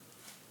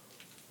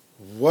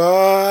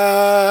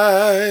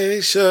Why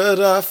should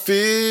I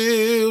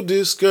feel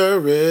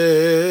discouraged?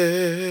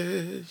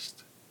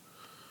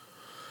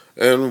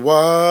 And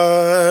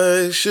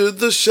why should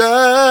the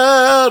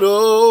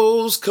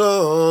shadows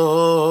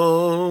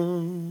come?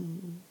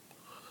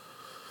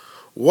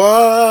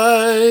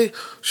 Why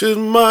should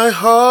my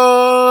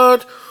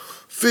heart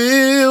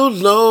feel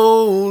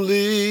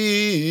lonely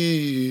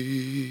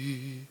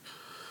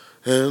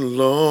and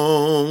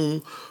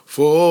long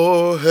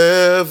for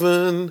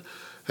heaven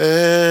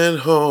and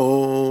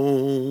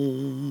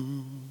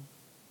home?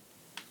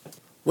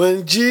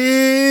 When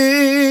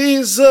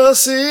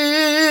Jesus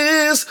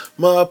is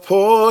my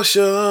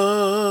portion,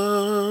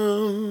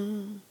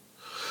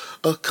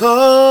 a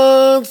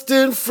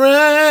constant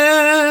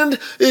friend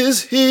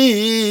is He.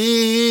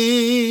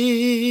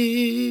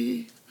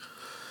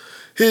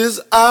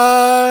 His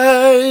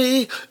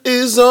eye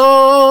is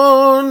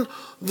on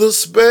the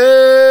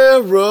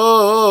sparrow,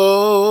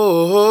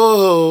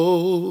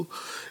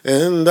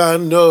 and I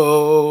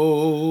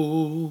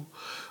know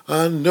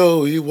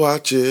He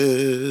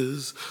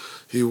watches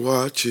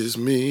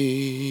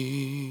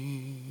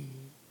me.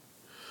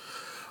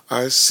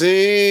 I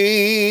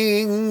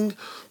sing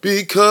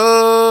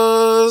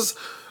because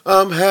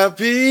I'm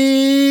happy.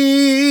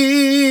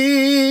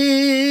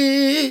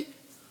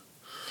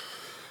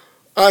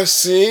 I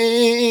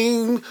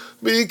sing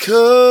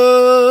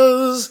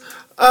because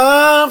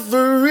I'm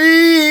free.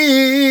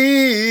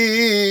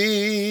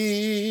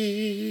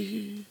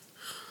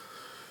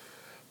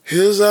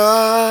 His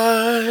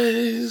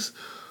eyes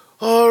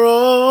are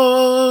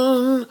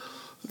on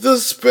the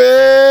sparrow,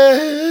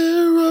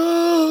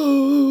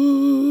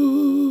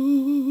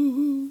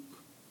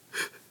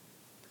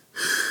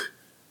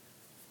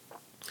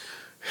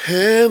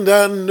 and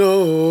I know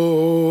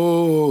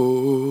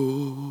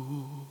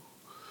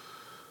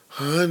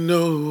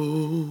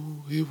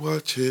He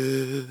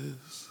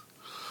watches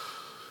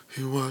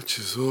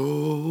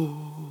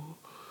over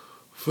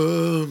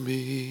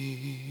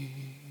me.